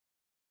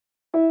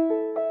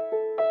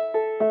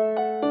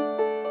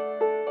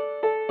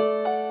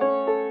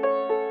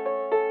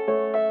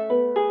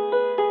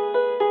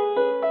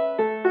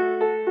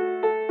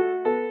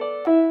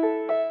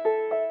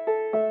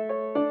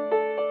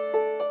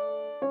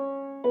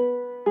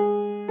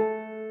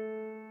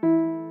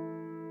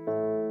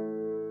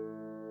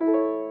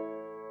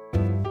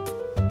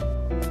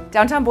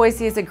Downtown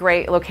Boise is a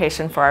great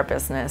location for our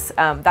business.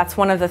 That's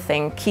one of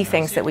the key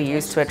things that we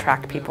use to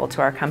attract people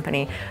to our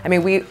company. I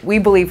mean, we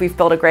believe we've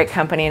built a great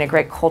company and a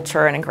great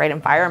culture and a great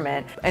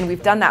environment, and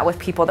we've done that with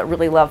people that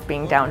really love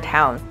being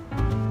downtown.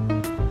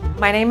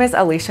 My name is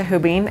Alicia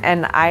Hubing,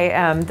 and I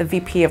am the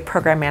VP of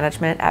Program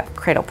Management at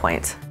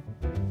Cradlepoint.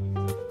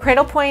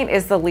 Cradlepoint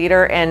is the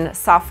leader in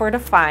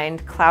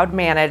software-defined,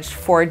 cloud-managed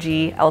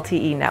 4G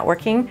LTE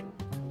networking.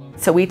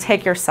 So we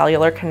take your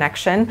cellular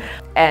connection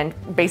and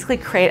basically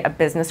create a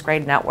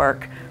business-grade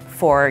network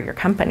for your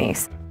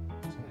companies.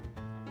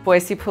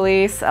 Boise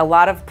Police, a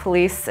lot of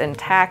police and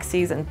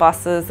taxis and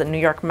buses and New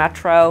York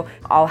Metro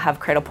all have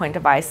Cradlepoint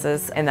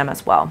devices in them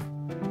as well.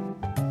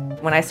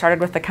 When I started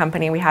with the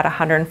company, we had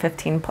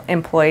 115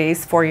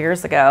 employees 4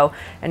 years ago,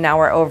 and now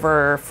we're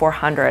over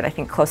 400, I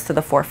think close to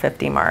the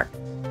 450 mark.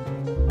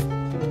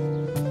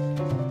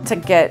 To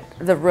get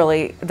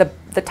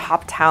the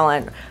top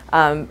talent,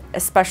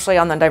 especially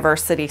on the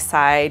diversity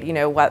side, you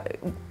know,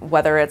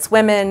 whether it's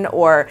women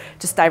or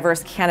just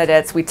diverse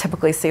candidates, we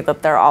typically see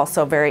that they're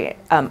also very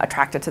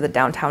attracted to the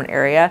downtown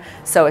area.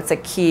 So it's a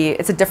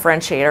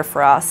differentiator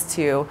for us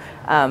to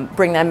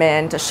bring them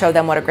in, to show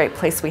them what a great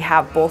place we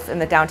have both in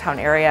the downtown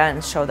area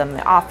and show them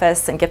the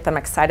office and get them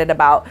excited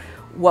about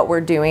what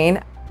we're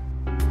doing.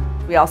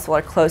 We also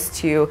are close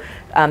to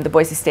the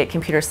Boise State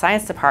Computer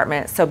Science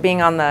Department, so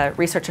being on the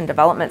research and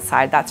development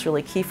side, that's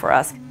really key for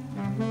us.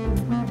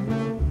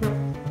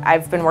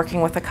 I've been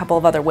working with a couple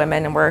of other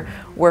women, and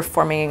we're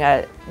forming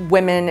a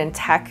women in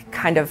tech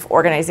kind of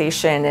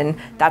organization, and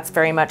that's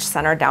very much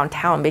centered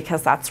downtown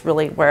because that's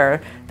really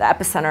where the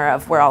epicenter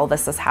of where all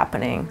this is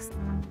happening.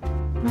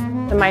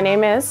 My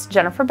name is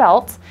Jennifer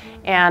Belt,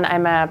 and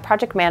I'm a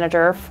project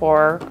manager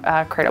for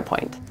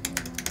Cradlepoint.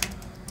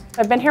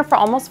 I've been here for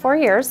almost 4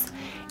 years,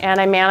 and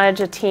I manage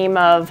a team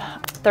of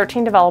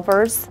 13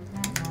 developers.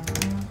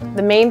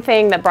 The main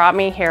thing that brought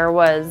me here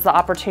was the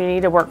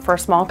opportunity to work for a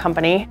small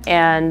company,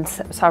 and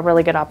saw a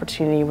really good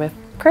opportunity with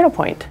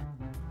Cradlepoint.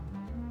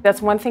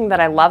 That's one thing that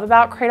I love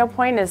about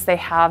Cradlepoint is they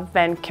have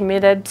been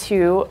committed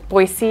to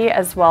Boise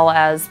as well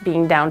as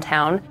being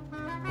downtown.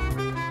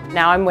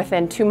 Now I'm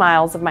within 2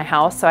 miles of my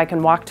house, so I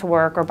can walk to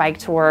work or bike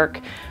to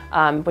work,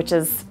 which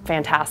is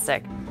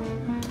fantastic.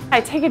 I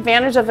take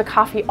advantage of the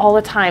coffee all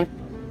the time.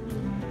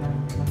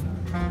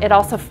 It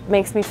also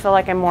makes me feel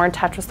like I'm more in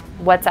touch with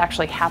what's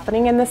actually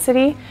happening in the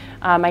city.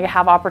 I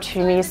have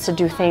opportunities to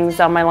do things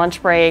on my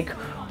lunch break,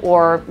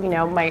 or you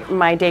know, my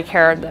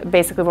daycare,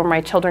 basically where my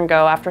children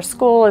go after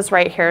school, is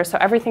right here, so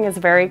everything is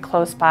very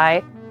close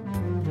by.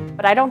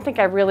 But I don't think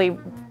I really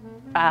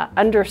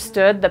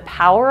understood the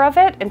power of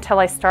it until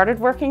I started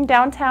working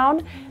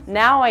downtown.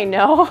 Now I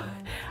know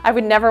I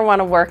would never want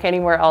to work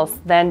anywhere else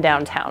than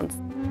downtown.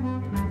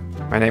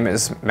 My name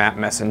is Matt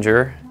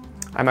Messenger.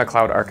 I'm a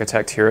cloud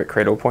architect here at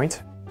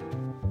Cradlepoint.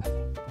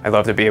 I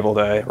love to be able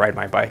to ride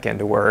my bike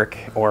into work,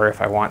 or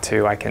if I want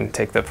to, I can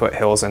take the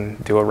foothills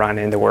and do a run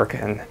into work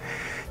and,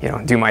 you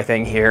know, do my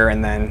thing here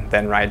and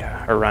then ride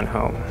or run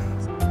home.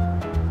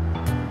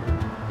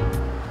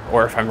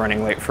 Or if I'm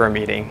running late for a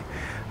meeting,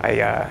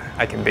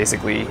 I can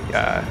basically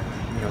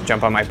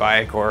jump on my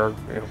bike or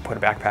put a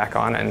backpack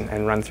on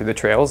and run through the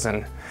trails,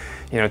 and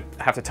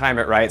have to time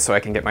it right so I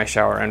can get my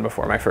shower in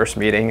before my first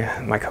meeting.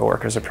 My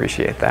coworkers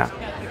appreciate that.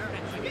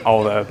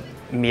 All the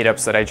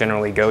meetups that I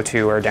generally go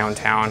to are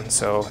downtown,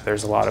 so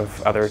there's a lot of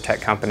other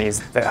tech companies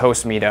that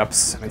host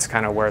meetups. It's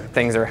kind of where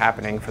things are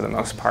happening for the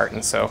most part,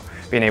 and so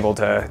being able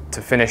to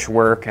finish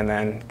work and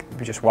then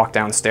just walk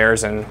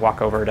downstairs and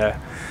walk over to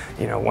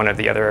one of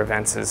the other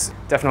events is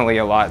definitely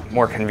a lot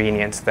more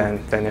convenient than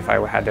if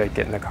I had to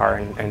get in the car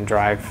and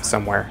drive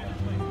somewhere.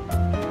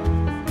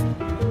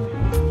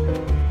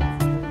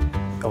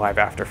 Live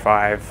after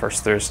 5,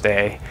 first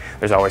Thursday,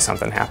 there's always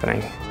something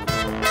happening.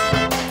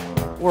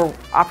 We're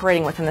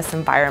operating within this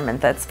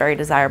environment that's very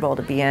desirable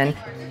to be in.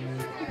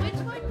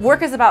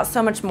 Work is about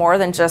so much more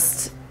than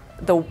just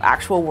the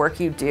actual work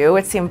you do.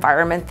 It's the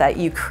environment that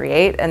you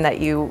create and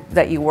that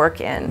you work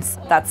in.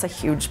 That's a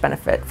huge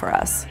benefit for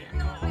us.